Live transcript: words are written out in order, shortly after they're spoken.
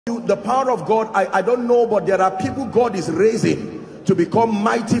The power of God, I don't know, but there are people God is raising to become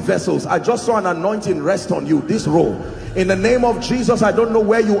mighty vessels. I just saw an anointing rest on you, this role. In the name of Jesus, I don't know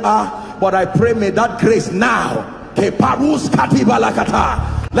where you are, but I pray may that grace now, let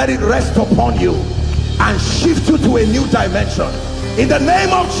it rest upon you and shift you to a new dimension. In the name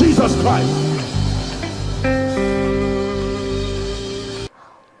of Jesus Christ.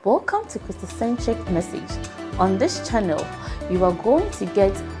 Welcome to Christocentric Message. On this channel, you are going to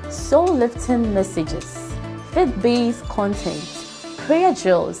get soul-lifting messages, faith-based content, prayer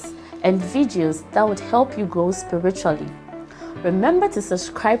drills, and videos that would help you grow spiritually. Remember to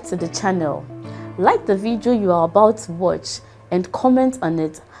subscribe to the channel, like the video you are about to watch, and comment on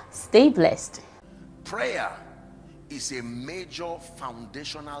it. Stay blessed. Prayer is a major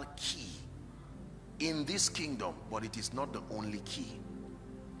foundational key in this kingdom, but it is not the only key.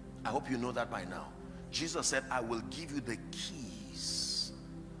 I hope you know that by now. Jesus said, I will give you the keys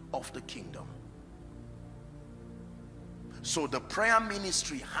of the kingdom. So the prayer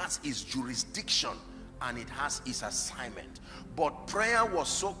ministry has its jurisdiction and it has its assignment. But prayer was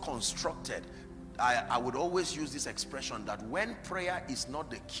so constructed, I would always use this expression, that when prayer is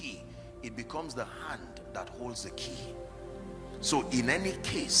not the key, it becomes the hand that holds the key. So in any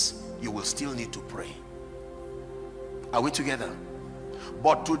case, you will still need to pray. Are we together?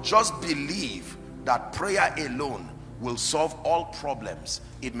 But to just believe that prayer alone will solve all problems,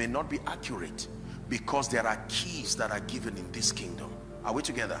 it may not be accurate, because there are keys that are given in this kingdom. Are we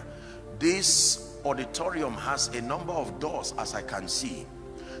together? This auditorium has a number of doors, as I can see.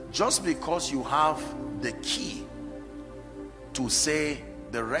 Just because you have the key to, say,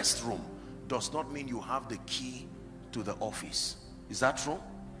 the restroom does not mean you have the key to the office. Is that true?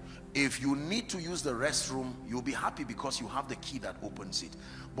 If you need to use the restroom, you'll be happy because you have the key that opens it.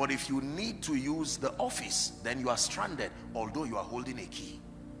 But if you need to use the office, then you are stranded, although you are holding a key.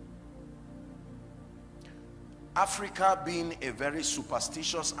 Africa being a very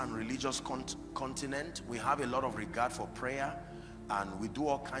superstitious and religious continent, we have a lot of regard for prayer, and we do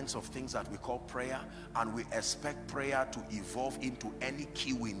all kinds of things that we call prayer, and we expect prayer to evolve into any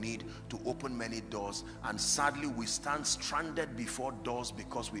key we need to open many doors. And sadly, we stand stranded before doors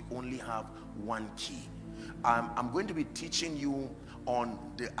because we only have one key. I'm going to be teaching you on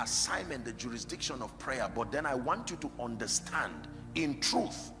the assignment, the jurisdiction of prayer, but then I want you to understand, in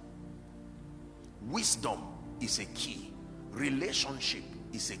truth, wisdom is a key, relationship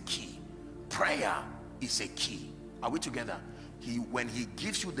is a key, prayer is a key. Are we together? When he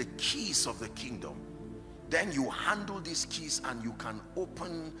gives you the keys of the kingdom, then you handle these keys and you can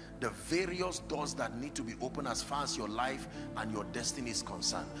open the various doors that need to be opened as far as your life and your destiny is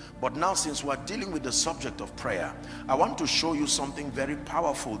concerned. But now, since we're dealing with the subject of prayer, I want to show you something very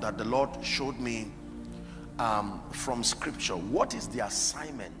powerful that the Lord showed me from scripture. What is the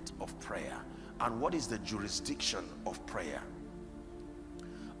assignment of prayer and what is the jurisdiction of prayer?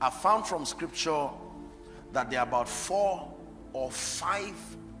 I found from scripture that there are about 4 or 5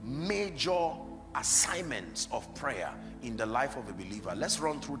 major assignments of prayer in the life of a believer. Let's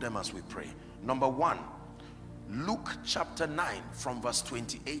run through them as we pray. Number 1, Luke chapter 9 from verse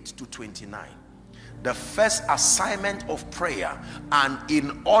 28 to 29. The first assignment of prayer, and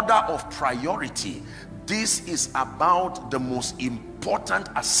in order of priority, this is about the most important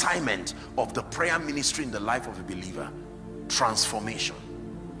assignment of the prayer ministry in the life of a believer: transformation.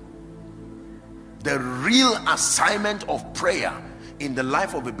 The real assignment of prayer in the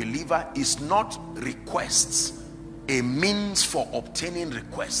life of a believer is not requests, a means for obtaining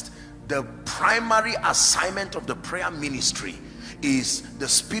requests. The primary assignment of the prayer ministry is the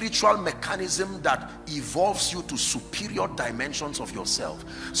spiritual mechanism that evolves you to superior dimensions of yourself,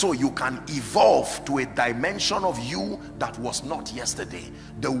 so you can evolve to a dimension of you that was not yesterday.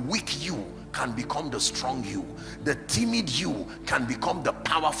 The weak you can become the strong you. The timid you can become the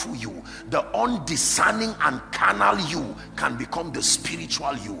powerful you. The undiscerning and carnal you can become the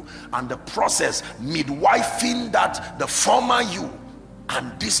spiritual you. And the process midwifing that, the former you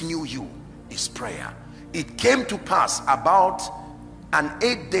and this new you, is prayer. It came to pass about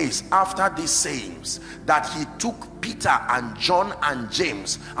 8 days after these sayings that he took Peter and John and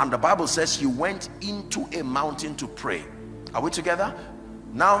James, and the Bible says he went into a mountain to pray. Are we together?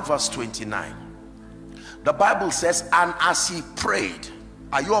 Now verse 29, the Bible says, and as he prayed,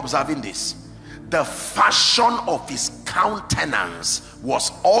 are you observing this? The fashion of his countenance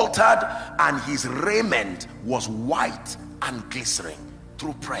was altered, and his raiment was white and glistening.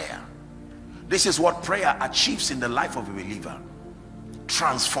 Through prayer. This is what prayer achieves in the life of a believer.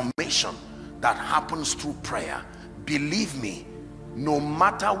 Transformation that happens through prayer. Believe me, No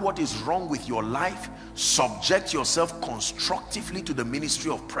matter what is wrong with your life, subject yourself constructively to the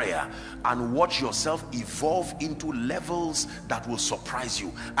ministry of prayer and watch yourself evolve into levels that will surprise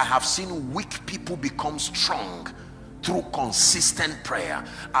you. I have seen weak people become strong through consistent prayer.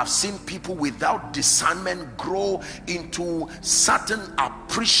 I've seen people without discernment grow into certain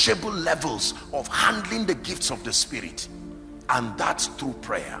appreciable levels of handling the gifts of the Spirit, and that's through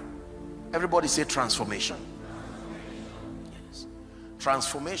prayer. Everybody say transformation. Yes.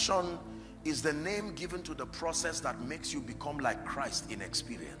 Transformation is the name given to the process that makes you become like Christ in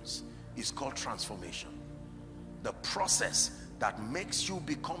experience. It's called transformation. The process that makes you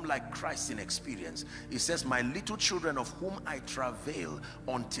become like Christ in experience. It says, my little children, of whom I travail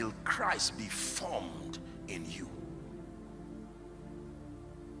until Christ be formed in you.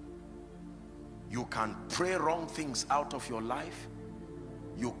 You can pray wrong things out of your life.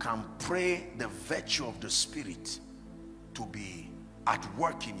 You can pray the virtue of the Spirit to be at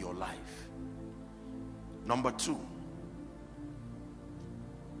work in your life. Number two,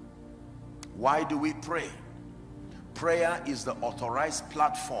 why do we pray? Prayer is the authorized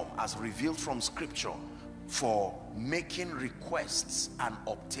platform, as revealed from Scripture, for making requests and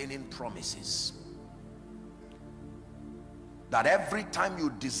obtaining promises. That every time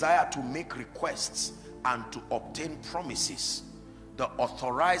you desire to make requests and to obtain promises, the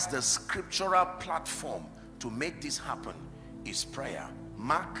authorized, the scriptural platform to make this happen is prayer.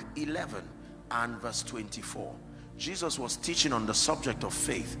 Mark 11 and verse 24. Jesus was teaching on the subject of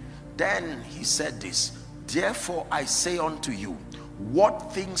faith. Then he said this, therefore I say unto you,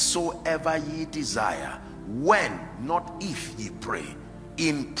 what things soever ye desire, when, not if, ye pray.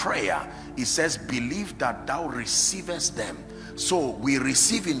 In prayer, it says, believe that thou receivest them. So we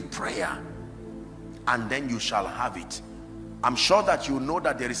receive in prayer, and then you shall have it. I'm sure that you know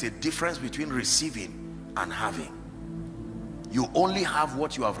that there is a difference between receiving and having. You only have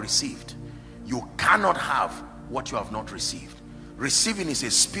what you have received. You cannot have what you have not received. Receiving is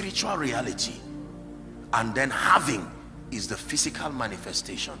a spiritual reality, and then having is the physical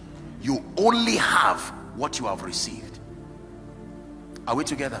manifestation. You only have what you have received. Are we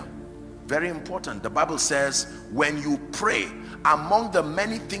together? Very important. The Bible says when you pray, among the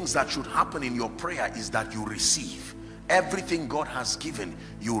many things that should happen in your prayer is that you receive. Everything God has given,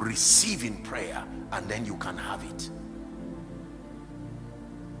 you receive in prayer, and then you can have it.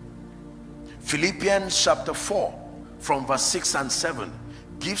 Philippians chapter 4 from verse 6 and 7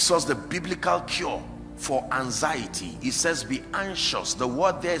 gives us the biblical cure for anxiety. It says, be anxious. The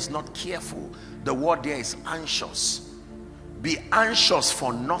word there is not careful. The word there is anxious. Be anxious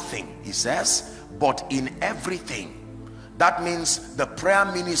for nothing, he says, but in everything. That means the prayer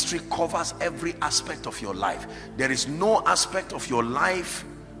ministry covers every aspect of your life. There is no aspect of your life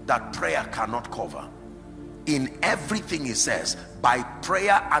that prayer cannot cover. In everything, he says, by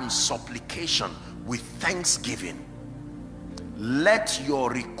prayer and supplication with thanksgiving, let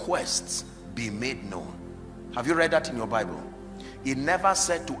your requests be made known. Have you read that in your Bible? It never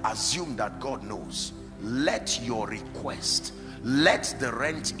said to assume that God knows. Let your request, let the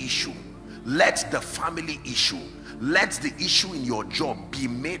rent issue, let the family issue, let the issue in your job be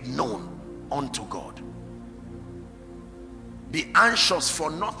made known unto God. Be anxious for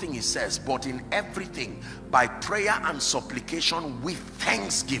nothing, he says, but in everything by prayer and supplication with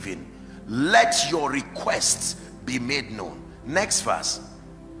thanksgiving, let your requests be made known. Next verse.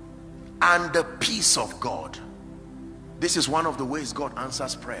 And the peace of God. This is one of the ways God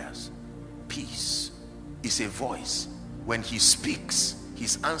answers prayers. Peace is a voice. When he speaks,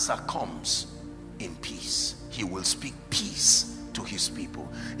 his answer comes in peace. He will speak peace to his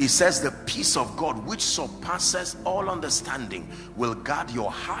people. He says the peace of God, which surpasses all understanding, will guard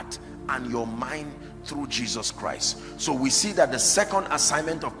your heart and your mind through Jesus Christ. So we see that the second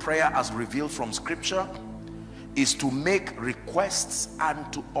assignment of prayer, as revealed from Scripture, is to make requests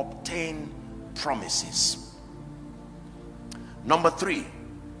and to obtain promises. Number three,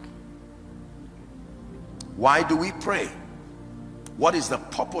 why do we pray? What is the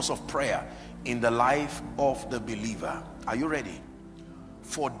purpose of prayer in the life of the believer? Are you ready?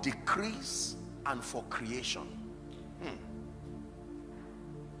 For decrease and for creation.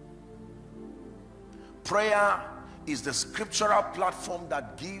 Prayer is the scriptural platform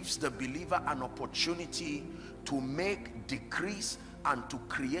that gives the believer an opportunity to make decrease and to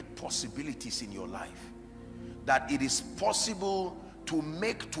create possibilities in your life. That it is possible to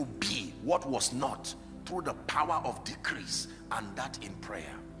make to be what was not through the power of decrease, and that in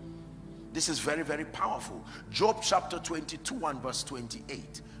prayer. This is very, very powerful. Job chapter 22 and verse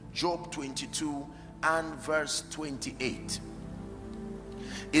 28. Job 22 and verse 28.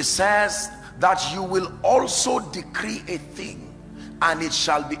 It says that you will also decree a thing, and it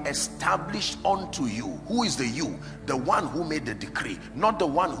shall be established unto you. Who is the you? The one who made the decree, not the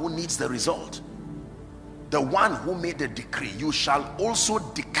one who needs the result. The one who made the decree. You shall also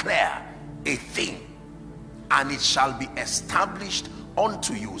declare a thing, and it shall be established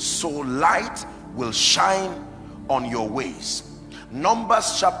unto you. So light will shine on your ways.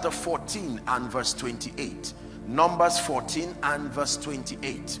 Numbers chapter 14 and verse 28. Numbers 14 and verse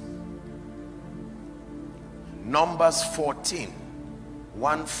 28. Numbers 14,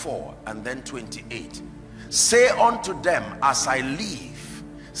 1-4 and then 28. Say unto them, as I live,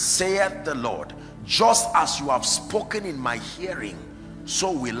 saith the Lord, just as you have spoken in my hearing,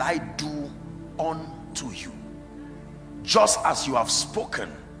 so will I do unto you. Just as you have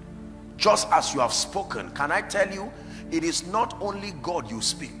spoken, just as you have spoken. Can I tell you, it is not only God you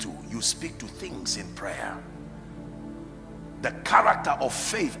speak to things in prayer. The character of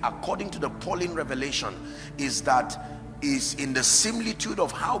faith, according to the Pauline revelation, is in the similitude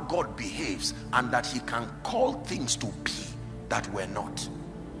of how God behaves, and that he can call things to be that were not.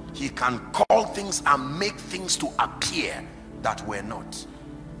 He can call things and make things to appear that were not.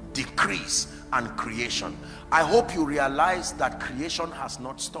 Decrees and creation. I hope you realize that creation has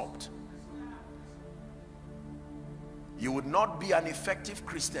not stopped. You would not be an effective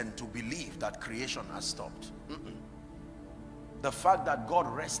Christian to believe that creation has stopped. The fact that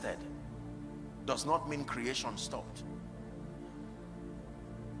God rested does not mean creation stopped.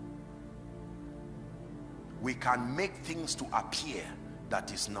 We can make things to appear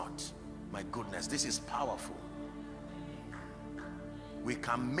that is not. My goodness, this is powerful. We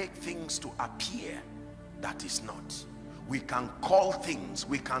can make things to appear that is not. We can call things,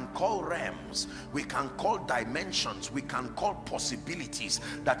 we can call realms, we can call dimensions, we can call possibilities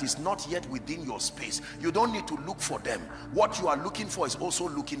that is not yet within your space. You don't need to look for them. What you are looking for is also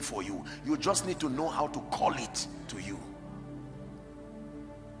looking for you. You just need to know how to call it to you.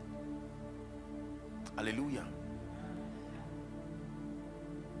 Hallelujah.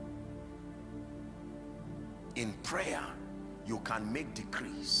 In prayer, you can make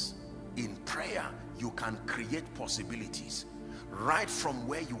decrees. In prayer, you can create possibilities. Right from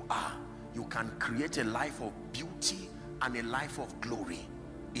where you are, you can create a life of beauty and a life of glory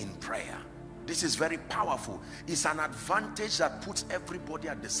in prayer. This is very powerful. It's an advantage that puts everybody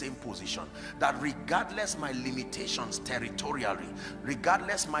at the same position. That regardless my limitations territorially,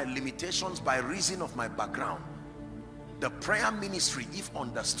 regardless my limitations by reason of my background, the prayer ministry, if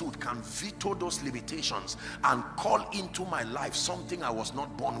understood, can veto those limitations and call into my life something I was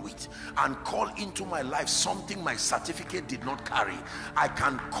not born with, and call into my life something my certificate did not carry. I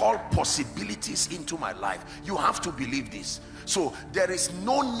can call possibilities into my life. You have to believe this. So there is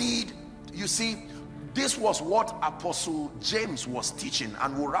no need. You see, this was what Apostle James was teaching,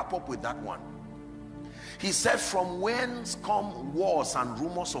 and we'll wrap up with that one. He said, from whence come wars and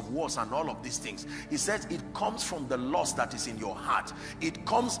rumors of wars and all of these things? He says it comes from the lust that is in your heart. It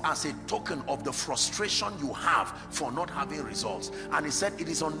comes as a token of the frustration you have for not having results. And he said it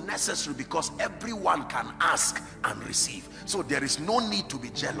is unnecessary because everyone can ask and receive. So there is no need to be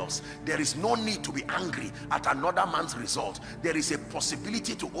jealous. There is no need to be angry at another man's result. There is a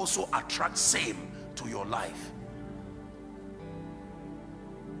possibility to also attract same to your life.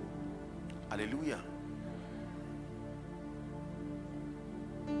 Hallelujah.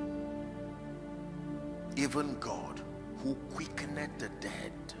 Even God, who quickeneth the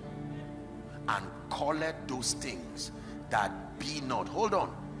dead and calleth those things that be not. Hold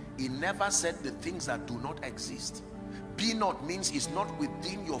on. He never said the things that do not exist. Be not means it's not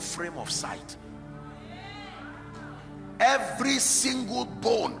within your frame of sight. Every single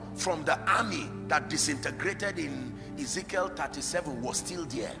bone from the army that disintegrated in Ezekiel 37 was still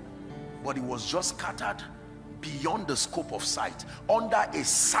there, but it was just scattered beyond the scope of sight. Under a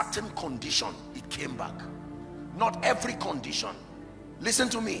certain condition, it came back. Not every condition. Listen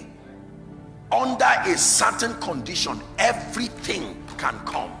to me. Under a certain condition, everything can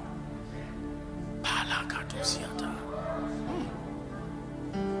come.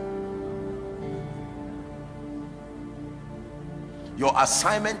 Your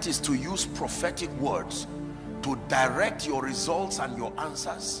assignment is to use prophetic words to direct your results and your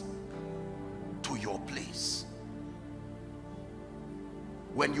answers to your place.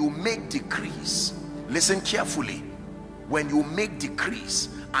 When you make decrees, listen carefully, when you make decrees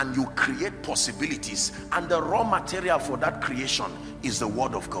and you create possibilities, and the raw material for that creation is the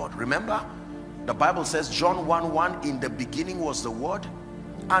word of God. Remember, the Bible says, John 1:1, in the beginning was the word,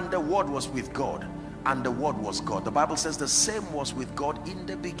 and the word was with God, and the word was God. The Bible says the same was with God in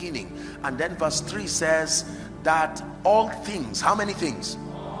the beginning. And then verse 3 says that all things, how many things?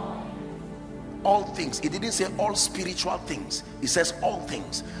 All things. It didn't say all spiritual things. It says all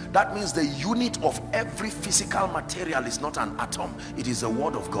things. That means the unit of every physical material is not an atom. It is the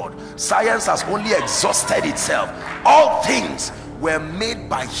word of God. Science has only exhausted itself. All things were made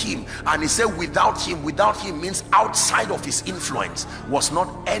by him. And he said without him means outside of his influence was not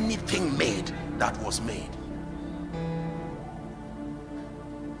anything made that was made.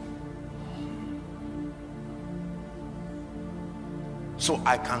 So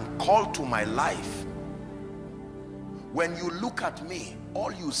I can call to my life. When you look at me,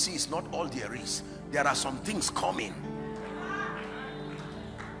 all you see is not all there is. There are some things coming.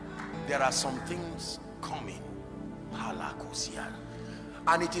 There are some things coming.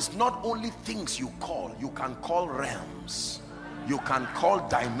 And it is not only things you call. You can call realms. You can call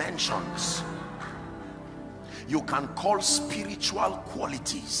dimensions. You can call spiritual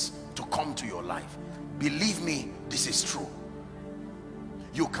qualities to come to your life. Believe me, this is true.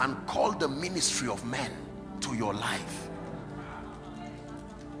 You can call the ministry of men to your life.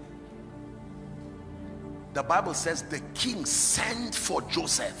 The Bible says the king sent for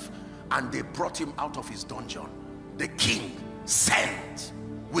Joseph and they brought him out of his dungeon. The king sent,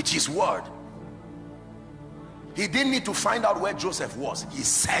 which is word. He didn't need to find out where Joseph was. He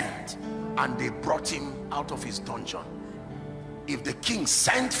sent and they brought him out of his dungeon. If the king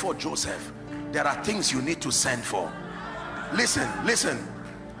sent for Joseph, there are things you need to send for. Listen.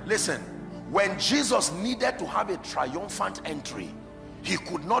 When Jesus needed to have a triumphant entry, he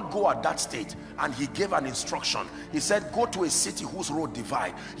could not go at that state, and he gave an instruction. He said, go to a city whose road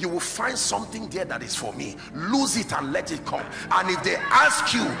divide. You will find something there that is for me. Lose it and let it come. And if they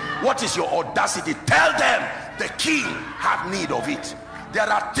ask you, what is your audacity? Tell them the king have need of it. There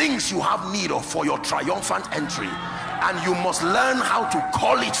are things you have need of for your triumphant entry, and you must learn how to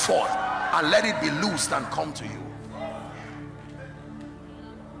call it forth and let it be loosed and come to you.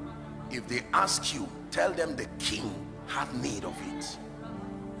 If they ask you, tell them the king have need of it.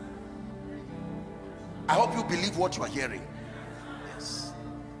 I hope you believe what you are hearing. Yes.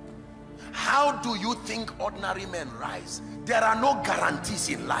 How do you think ordinary men rise? There are no guarantees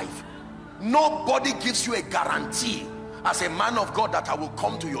in life. Nobody gives you a guarantee as a man of God that I will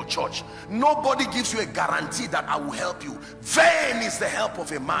come to your church. Nobody gives you a guarantee that I will help you. Vain is the help of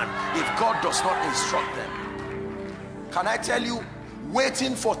a man if God does not instruct them. Can I tell you,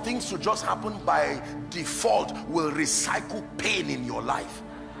 waiting for things to just happen by default will recycle pain in your life.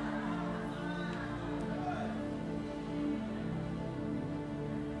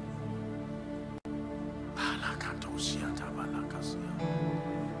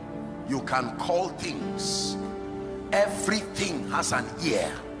 You can call things. Everything has an ear.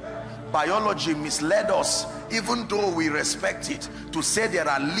 Biology misled us, even though we respect it, to say there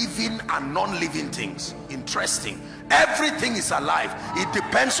are living and non-living things. Interesting. Everything is alive. It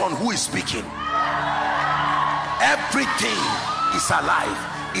depends on who is speaking. Everything is alive.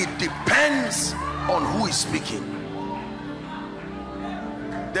 It depends on who is speaking.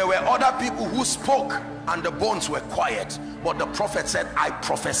 There were other people who spoke and the bones were quiet, but the prophet said, I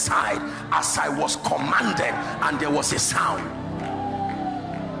prophesied as I was commanded, and there was a sound.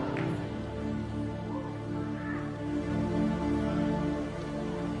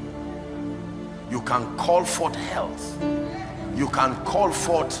 You can call forth health. You can call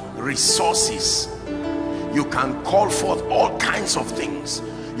forth resources. You can call forth all kinds of things.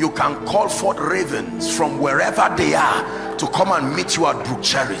 You can call forth ravens from wherever they are to come and meet you at Brook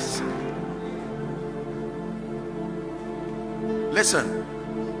Cherith. Listen,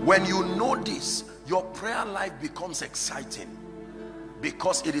 when you know this, your prayer life becomes exciting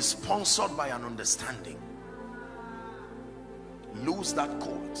because it is sponsored by an understanding. Lose that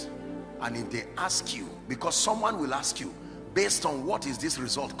coat. And if they ask you, because someone will ask you, based on what is this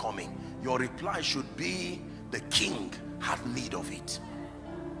result coming, your reply should be, the king had need of it.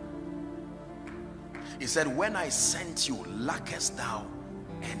 He said, when I sent you, lackest thou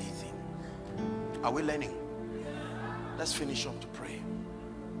anything? Are we learning? Let's finish up to pray.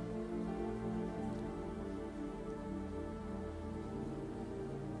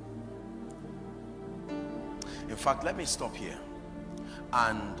 In fact, let me stop here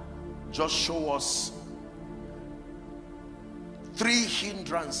and just show us 3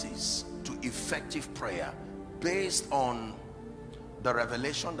 hindrances to effective prayer based on the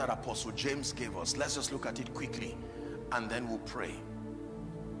revelation that Apostle James gave us. Let's just look at it quickly and then we'll pray.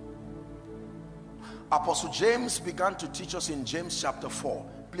 Apostle James began to teach us in James chapter 4.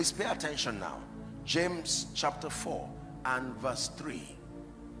 Please pay attention now. James chapter 4 and verse 3.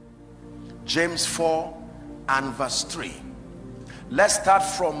 James 4 and verse 3. Let's start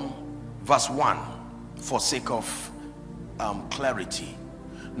from verse 1 for sake of clarity.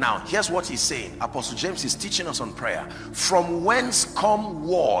 Now, here's what he's saying. Apostle James is teaching us on prayer. From whence come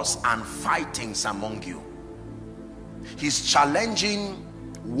wars and fightings among you? He's challenging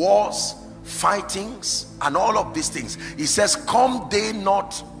wars, fightings, and all of these things. He says, come they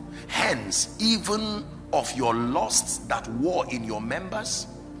not hence, even of your lusts that war in your members?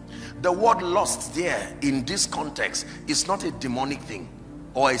 The word lust there in this context is not a demonic thing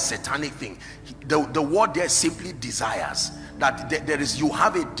or a satanic thing. The word there simply desires. That there is, you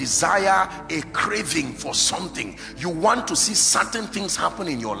have a desire, a craving for something. You want to see certain things happen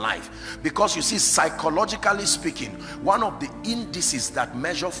in your life, because you see, psychologically speaking, one of the indices that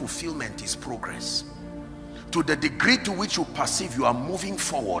measure fulfillment is progress. To the degree to which you perceive you are moving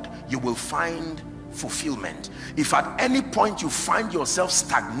forward, you will find fulfillment. If at any point you find yourself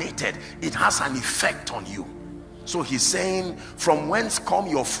stagnated, it has an effect on you. So he's saying, from whence come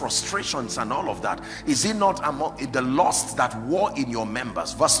your frustrations and all of that? Is it not among the lusts that war in your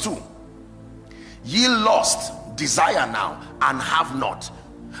members? Verse 2, ye lust, desire now and have not,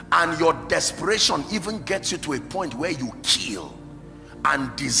 and your desperation even gets you to a point where you kill,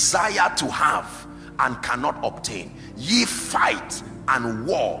 and desire to have and cannot obtain. Ye fight and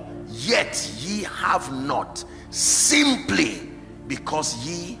war, yet ye have not, simply because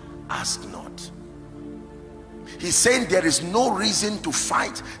ye ask not. He's saying there is no reason to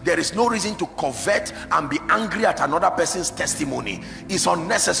fight, there is no reason to covet and be angry at another person's testimony. It's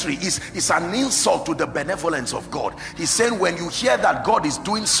unnecessary. It's an insult to the benevolence of God. He's saying when you hear that God is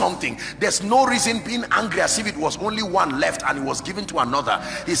doing something, there's no reason being angry as if it was only one left and it was given to another.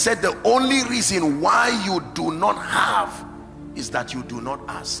 He said the only reason why you do not have is that you do not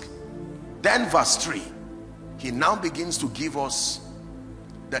ask. Then verse 3, he now begins to give us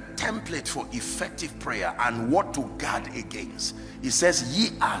the template for effective prayer and what to guard against. He says, ye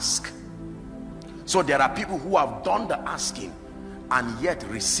ask. So there are people who have done the asking and yet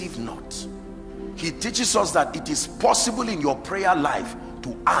receive not. He teaches us that it is possible in your prayer life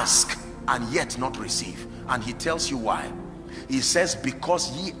to ask and yet not receive. And he tells you why. He says,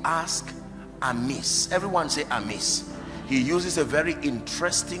 because ye ask amiss. Everyone say amiss. He uses a very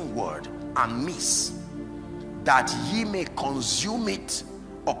interesting word, amiss, that ye may consume it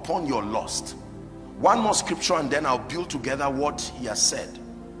upon your lust. One more scripture and then I'll build together what he has said.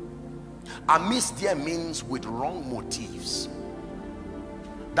 Amiss there means with wrong motives.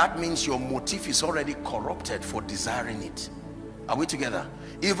 That means your motive is already corrupted for desiring it. Are we together?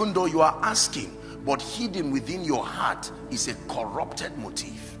 Even though you are asking, but hidden within your heart is a corrupted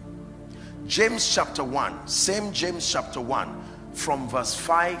motive. James chapter 1, same James chapter 1 from verse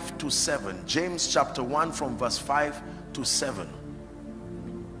 5 to 7. James chapter 1 from verse 5 to 7.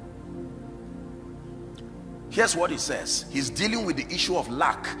 Here's what he says. He's dealing with the issue of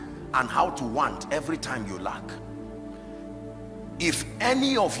lack and how to want every time you lack. If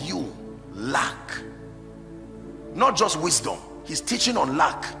any of you lack, not just wisdom, he's teaching on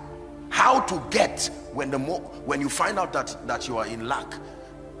lack, how to get when you find out that you are in lack.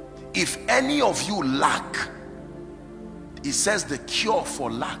 If any of you lack, he says the cure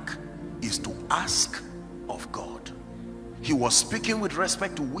for lack is to ask of God. He was speaking with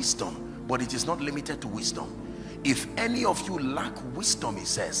respect to wisdom, but it is not limited to wisdom. If any of you lack wisdom, he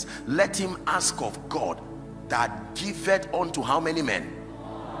says, let him ask of God, that giveth unto how many men?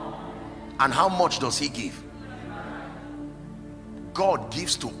 And how much does he give? God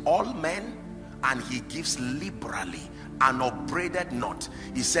gives to all men, and he gives liberally and upbraided not.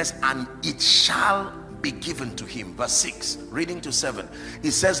 He says, and it shall be given to him. Verse 6, reading to 7, he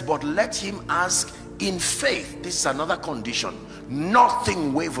says, but let him ask in faith. This is another condition,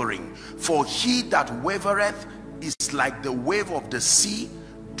 nothing wavering. For he that wavereth is like the wave of the sea,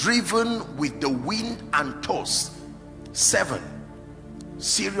 driven with the wind and tossed. 7,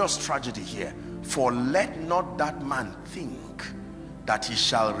 serious tragedy here. For let not that man think that he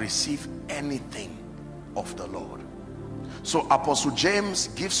shall receive anything of the Lord. So Apostle James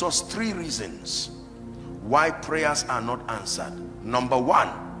gives us 3 reasons why prayers are not answered. Number 1,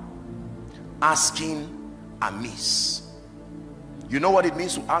 asking amiss. You know what it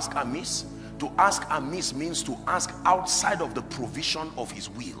means to ask amiss? To ask amiss means to ask outside of the provision of his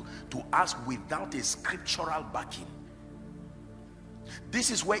will, to ask without a scriptural backing.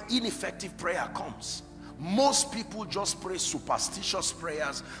 This is where ineffective prayer comes. Most people just pray superstitious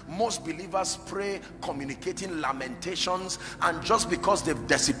prayers. Most believers pray communicating lamentations, and just because they've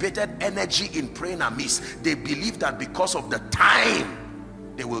dissipated energy in praying amiss, they believe that because of the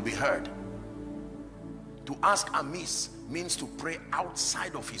time they will be heard. To ask amiss means to pray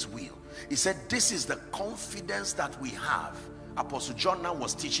outside of his will. He said, this is the confidence that we have Apostle John now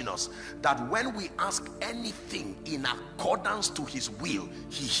was teaching us that when we ask anything in accordance to his will,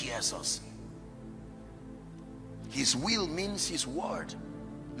 he hears us. His will means his word.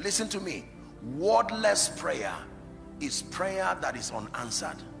 Listen to me. Wordless prayer is prayer that is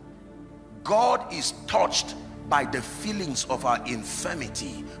unanswered. God is touched by the feelings of our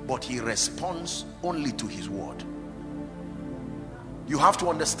infirmity, but he responds only to his word. You have to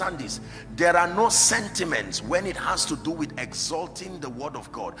understand this. There are no sentiments when it has to do with exalting the word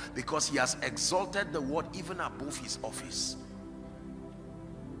of God, because he has exalted the word even above his office.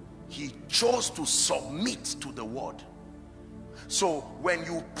 He chose to submit to the word. So when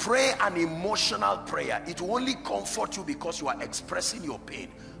you pray an emotional prayer, it will only comfort you because you are expressing your pain,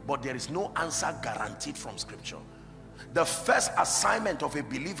 but there is no answer guaranteed from scripture. The first assignment of a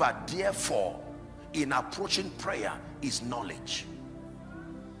believer, therefore, in approaching prayer is knowledge.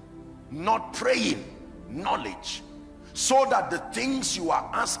 Not praying, knowledge, so that the things you are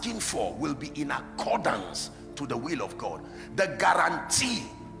asking for will be in accordance to the will of God. The guarantee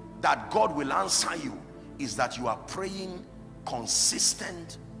that God will answer you is that you are praying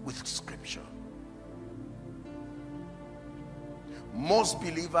consistent with scripture. Most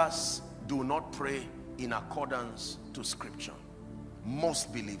believers do not pray in accordance to scripture.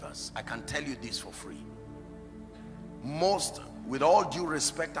 Most believers, I can tell you this for free. Most, with all due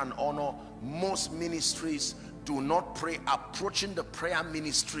respect and honor, most ministries do not pray approaching the prayer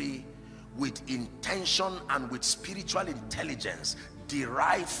ministry with intention and with spiritual intelligence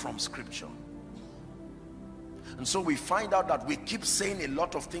derived from scripture. And so we find out that we keep saying a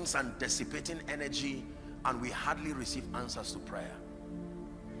lot of things and dissipating energy, and we hardly receive answers to prayer.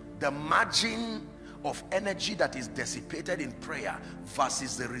 The margin of energy that is dissipated in prayer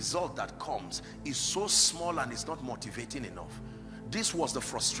versus the result that comes is so small and it's not motivating enough. This was the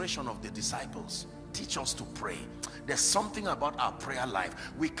frustration of the disciples. Teach us to pray. There's something about our prayer life.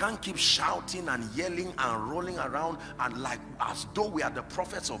 We can't keep shouting and yelling and rolling around and like as though we are the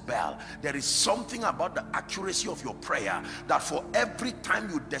prophets of Baal. There is something about the accuracy of your prayer that for every time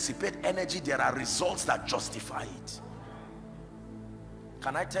you dissipate energy, there are results that justify it.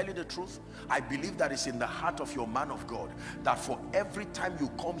 Can I tell you the truth? I believe that is in the heart of your man of God, that for every time you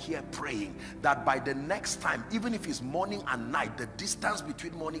come here praying, that by the next time, even if it's morning and night, the distance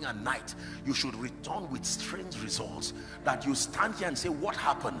between morning and night, you should return with strange results. That you stand here and say, what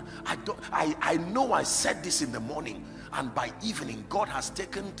happened? I know I said this in the morning, and by evening God has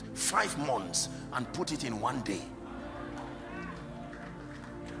taken 5 months and put it in one day.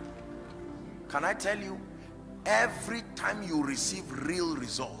 Can I tell you, every time you receive real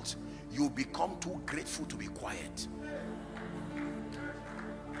results, you become too grateful to be quiet.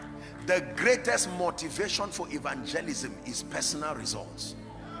 The greatest motivation for evangelism is personal results.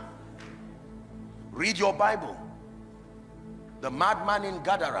 Read your Bible. The madman in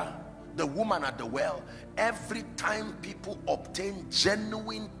Gadara, the woman at the well, every time people obtained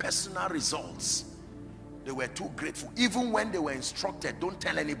genuine personal results, they were too grateful. Even when they were instructed, don't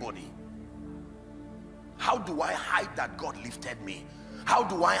tell anybody. How do I hide that God lifted me? How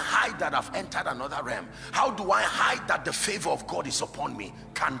do I hide that I've entered another realm? How do I hide that the favor of God is upon me?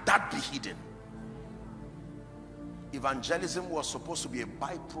 Can that be hidden? Evangelism was supposed to be a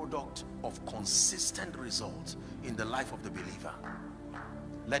byproduct of consistent results in the life of the believer.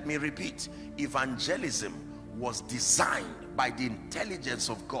 Let me repeat, evangelism was designed by the intelligence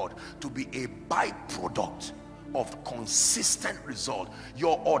of God to be a byproduct of consistent result.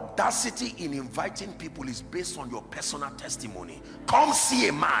 Your audacity in inviting people is based on your personal testimony. Come see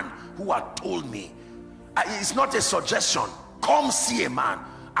a man who had told me. It's not a suggestion. Come see a man.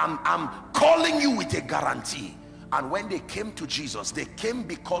 I'm calling you with a guarantee. And when they came to Jesus, they came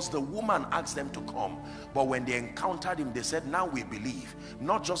because the woman asked them to come. But when they encountered him, they said, now we believe.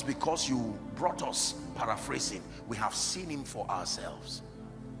 Not just because you brought us, paraphrasing, we have seen him for ourselves.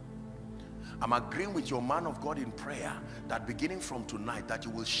 I'm agreeing with your man of God in prayer that beginning from tonight, that you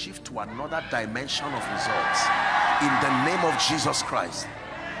will shift to another dimension of results in the name of Jesus Christ.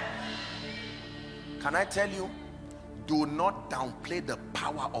 Can I tell you, do not downplay the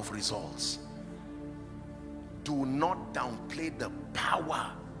power of results. Do not downplay the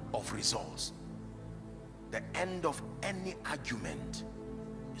power of results. The end of any argument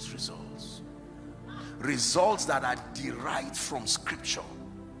is results. Results that are derived from scripture.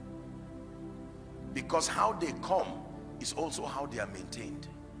 Because how they come is also how they are maintained.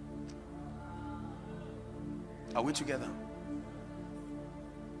 Are we together?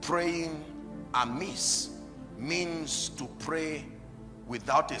 Praying amiss means to pray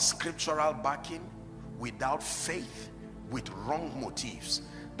without a scriptural backing, without faith, with wrong motives.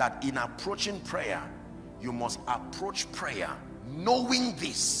 That in approaching prayer, You must approach prayer knowing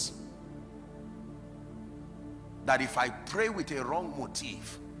this, that if I pray with a wrong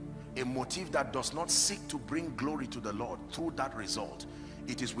motive, a motive that does not seek to bring glory to the Lord through that result,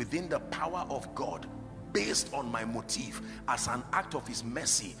 it is within the power of God, based on my motive, as an act of his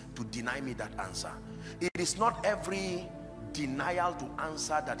mercy, to deny me that answer. It is not every denial to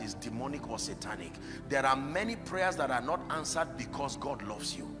answer that is demonic or satanic. There are many prayers that are not answered because God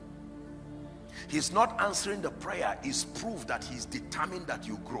loves you. He's not answering the prayer is proof that he's determined that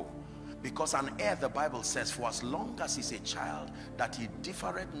you grow. Because an heir, the Bible says, for as long as he's a child, that he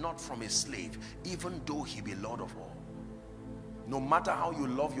differeth not from a slave, even though he be Lord of all. No matter how you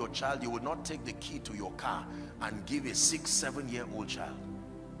love your child, you will not take the key to your car and give a 6-7-year-old child.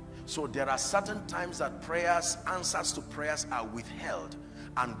 So there are certain times that prayers, answers to prayers are withheld,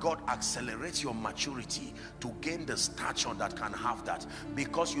 and God accelerates your maturity to gain the stature that can have that.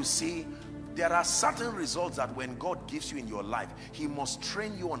 Because you see, there are certain results that when God gives you in your life, he must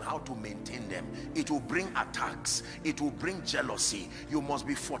train you on how to maintain them. It will bring attacks, it will bring jealousy. You must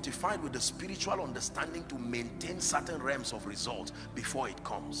be fortified with the spiritual understanding to maintain certain realms of results before it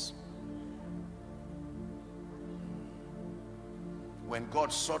comes. When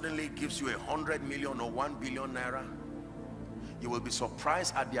God suddenly gives you 100 million or 1 billion naira, you will be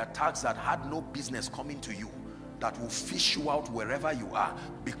surprised at the attacks that had no business coming to you, that will fish you out wherever you are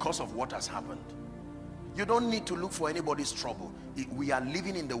because of what has happened. You don't need to look for anybody's trouble. We are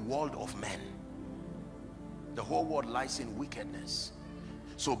living in the world of men. The whole world lies in wickedness.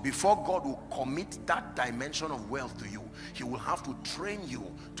 So before God will commit that dimension of wealth to you, he will have to train you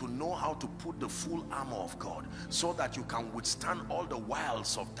to know how to put the full armor of God, so that you can withstand all the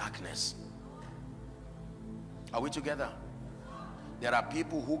wiles of darkness. Are we together? There are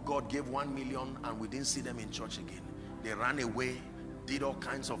people who God gave 1 million and we didn't see them in church again. They ran away, did all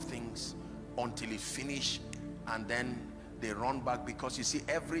kinds of things until it finished, and then they run back. Because you see,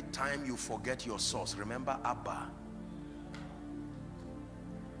 every time you forget your source, remember Abba.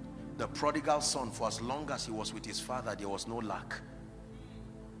 The prodigal son, for as long as he was with his father, there was no lack.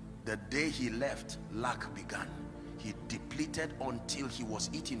 The day he left, lack began. He depleted until he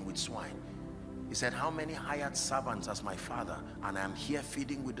was eaten with swine. He said, how many hired servants has my father, and I am here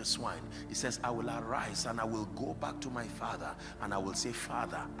feeding with the swine? He says, I will arise and I will go back to my father, and I will say,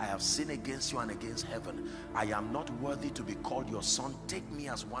 Father, I have sinned against you and against heaven. I am not worthy to be called your son. Take me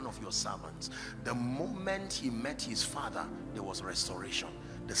as one of your servants. The moment he met his father, there was restoration.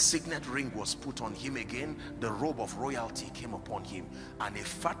 The signet ring was put on him again. The robe of royalty came upon him, and a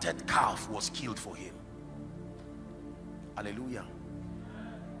fatted calf was killed for him. Hallelujah.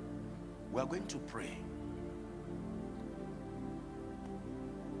 We are going to pray.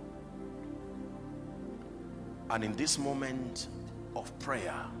 And in this moment of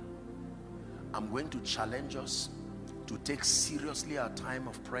prayer, I'm going to challenge us to take seriously our time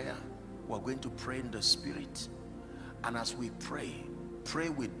of prayer. We're going to pray in the spirit. And as we pray, pray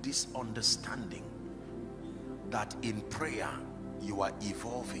with this understanding that in prayer you are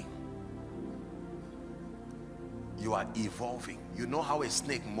evolving. You are evolving. You know how a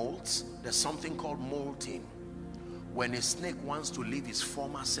snake molts? There's something called molting. When a snake wants to leave his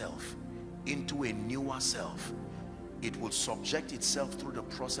former self into a newer self, it will subject itself through the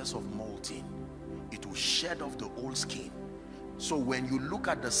process of molting. It will shed off the old skin. So when you look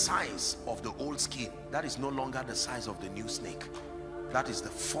at the size of the old skin, that is no longer the size of the new snake. That is the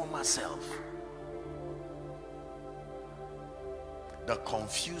former self. The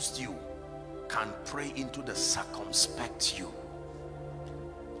confused you can pray into the circumspect you.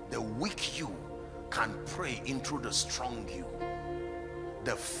 The weak you can pray into the strong you.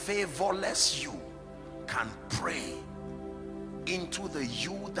 The favorless you can pray into the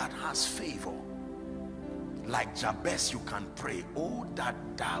you that has favor. Like Jabez, you can pray, oh, that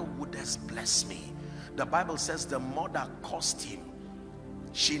thou wouldest bless me. The Bible says the mother cursed him.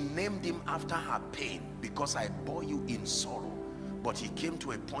 She named him after her pain, because I bore you in sorrow. But he came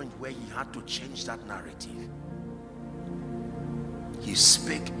to a point where he had to change that narrative. He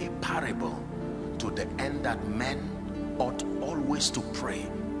spake a parable to the end that men ought always to pray.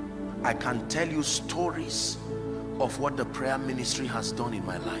 I can tell you stories of what the prayer ministry has done in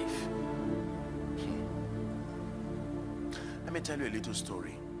my life. Let me tell you a little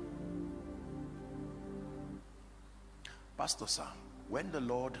story. Pastor sir, when the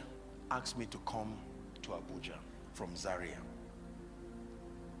Lord asked me to come to Abuja from Zaria,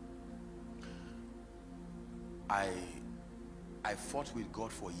 I fought with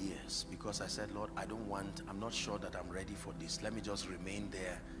God for years, because I said, Lord, I'm not sure that I'm ready for this. Let me just remain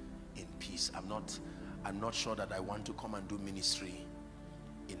there in peace. I'm not sure that I want to come and do ministry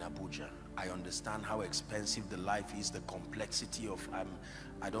in Abuja. I understand how expensive the life is, the complexity of, I'm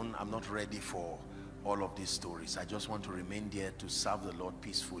not ready for all of these stories. I just want to remain there to serve the Lord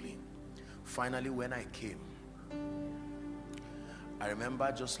peacefully. Finally, when I came, I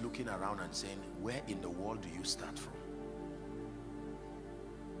remember just looking around and saying, where in the world do you start from?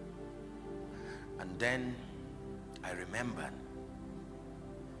 And then I remembered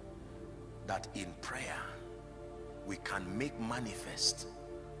that in prayer we can make manifest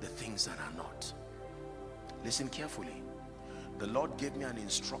the things that are not. Listen carefully. The Lord gave me an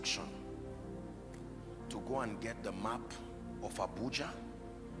instruction to go and get the map of Abuja,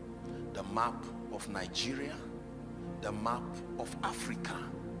 the map of Nigeria, the map of Africa,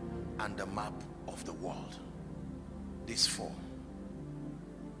 and the map of the world. These four.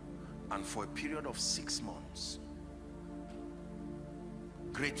 And for a period of 6 months,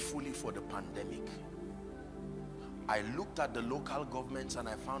 gratefully for the pandemic, I looked at the local governments and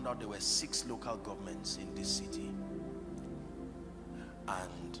I found out there were 6 local governments in this city.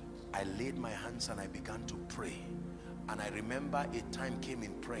 And I laid my hands and I began to pray. And I remember a time came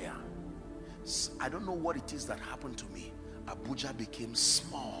in prayer. I don't know what it is that happened to me. Abuja became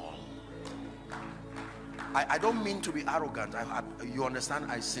small. I don't mean to be arrogant. You understand?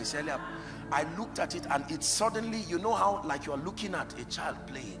 I sincerely, I looked at it and it suddenly, you know how like you are looking at a child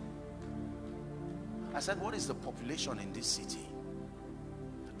playing. I said, what is the population in this city?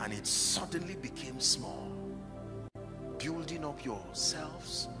 And it suddenly became small. Building up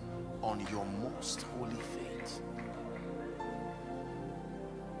yourselves on your most holy faith.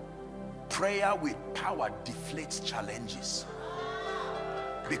 Prayer with power deflates challenges,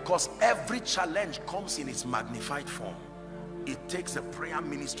 because every challenge comes in its magnified form. It takes the prayer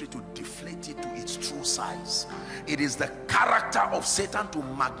ministry to deflate it to its true size. It is the character of Satan to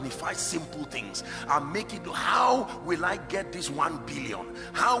magnify simple things and make it, how will I get this 1 billion?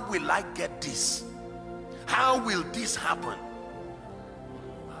 How will I get this? How will this happen?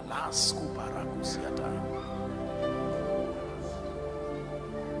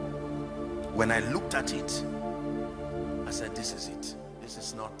 When I looked at it, I said, this is it. This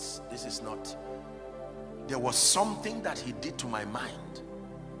is not. There was something that he did to my mind,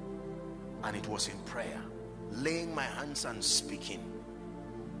 and it was in prayer, laying my hands and speaking.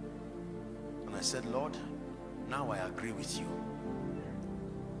 And I said, Lord, now I agree with you,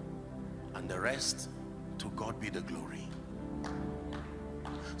 and the rest, to God be the glory.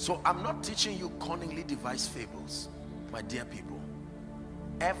 So I'm not teaching you cunningly devised fables, my dear people.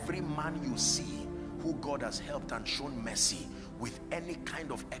 Every man you see who God has helped and shown mercy with any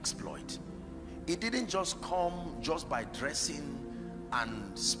kind of exploit, it didn't just come just by dressing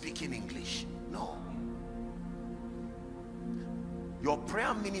and speaking English. No. Your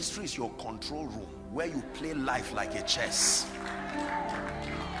prayer ministry is your control room where you play life like a chess.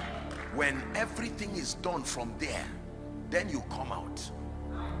 When everything is done from there, then you come out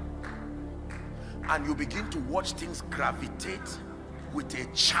and you begin to watch things gravitate with a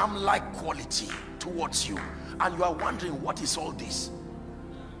charm-like quality towards you, and you are wondering, what is all this?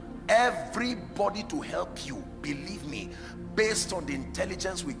 Everybody to help you, believe me, based on the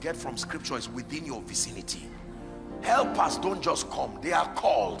intelligence we get from scripture, is within your vicinity. Helpers don't just come, they are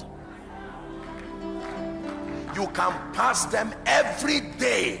called. You can pass them every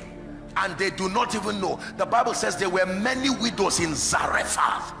day and they do not even know. The Bible says there were many widows in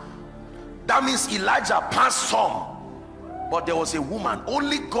Zarephath. That means Elijah passed some, but there was a woman.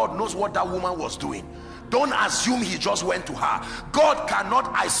 Only God knows what that woman was doing. Don't assume he just went to her. God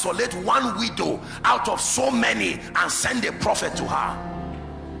cannot isolate one widow out of so many and send a prophet to her.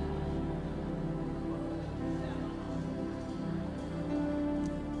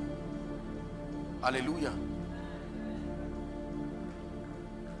 Hallelujah.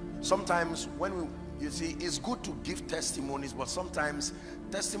 Sometimes when you see, it's good to give testimonies, but sometimes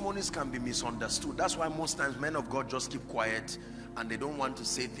testimonies can be misunderstood. That's why most times men of God just keep quiet and they don't want to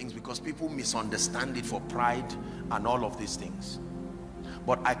say things, because people misunderstand it for pride and all of these things.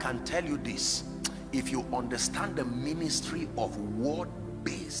 But I can tell you this: if you understand the ministry of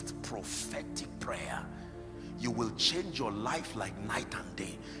word-based prophetic prayer, you will change your life like night and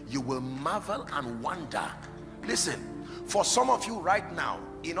day. You will marvel and wonder. Listen, for some of you right now,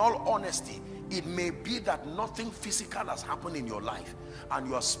 in all honesty, it may be that nothing physical has happened in your life and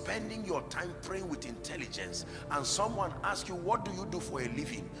you are spending your time praying with intelligence, and someone asks you, what do you do for a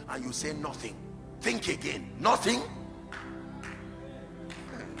living? And you say, nothing. Think again. Nothing?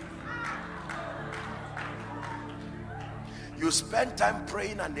 You spend time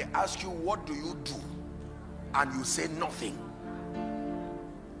praying and they ask you, what do you do? And you say, nothing.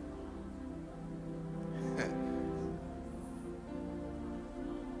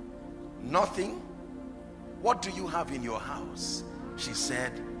 Nothing? What do you have in your house? She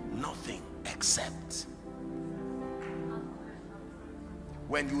said, nothing except.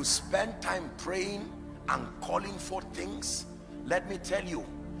 When you spend time praying and calling for things, let me tell you,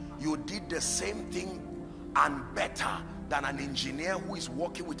 you did the same thing and better than an engineer who is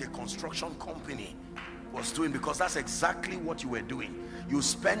working with a construction company was doing, because that's exactly what you were doing. You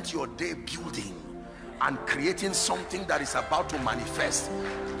spent your day building and creating something that is about to manifest.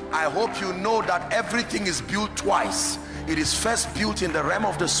 I hope you know that everything is built twice. It is first built in the realm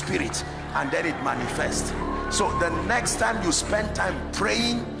of the spirit and then it manifests. So the next time you spend time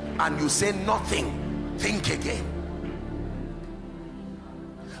praying and you say nothing, think again.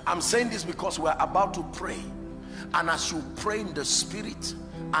 I'm saying this because we're about to pray, and as you pray in the spirit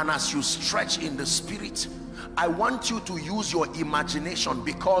and as you stretch in the spirit, I want you to use your imagination,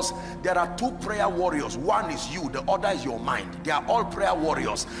 because there are two prayer warriors. One is you, the other is your mind. They are all prayer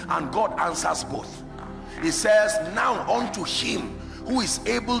warriors, and God answers both. He says, now unto him who is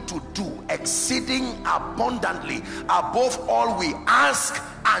able to do exceeding abundantly above all we ask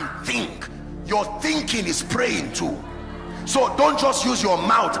and think. Your thinking is praying too. So don't just use your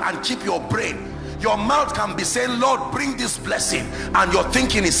mouth and keep your brain. Your mouth can be saying, Lord, bring this blessing, and your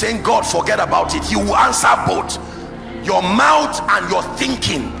thinking is saying, God, forget about it. You will answer both. Your mouth and your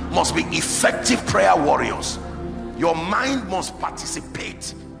thinking must be effective prayer warriors. Your mind must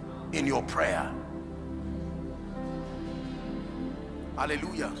participate in your prayer.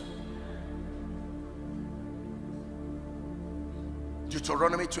 Hallelujah.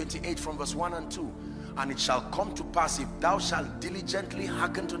 Deuteronomy 28 from verse 1 and 2. And it shall come to pass, if thou shalt diligently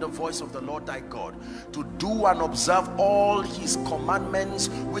hearken to the voice of the Lord thy God, to do and observe all his commandments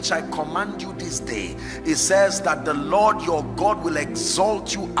which I command you this day, it says that the Lord your God will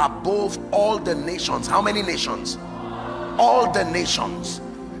exalt you above all the nations. How many nations? All the nations.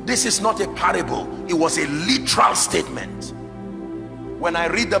 This is not a parable. It was a literal statement. When I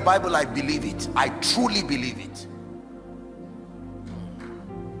read the Bible, I believe it. I truly believe it.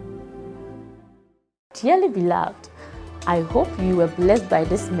 Dearly beloved, I hope you were blessed by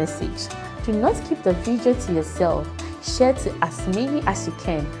this message. Do not keep the video to yourself. Share to as many as you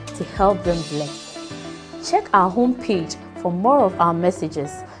can to help them bless. Check our homepage for more of our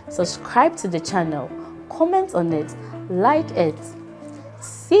messages. Subscribe to the channel, comment on it, like it.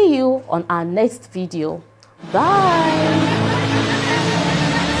 See you on our next video. Bye.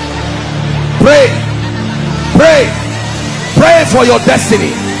 Pray, pray, pray for your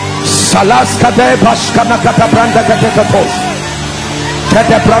destiny. Salas kade bashkana kata branda kate katos.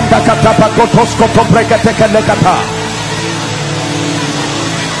 Kade branda kata pakotos koto brekete kele kata.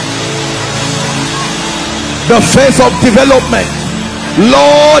 The phase of development.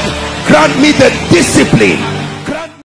 Lord, grant me the discipline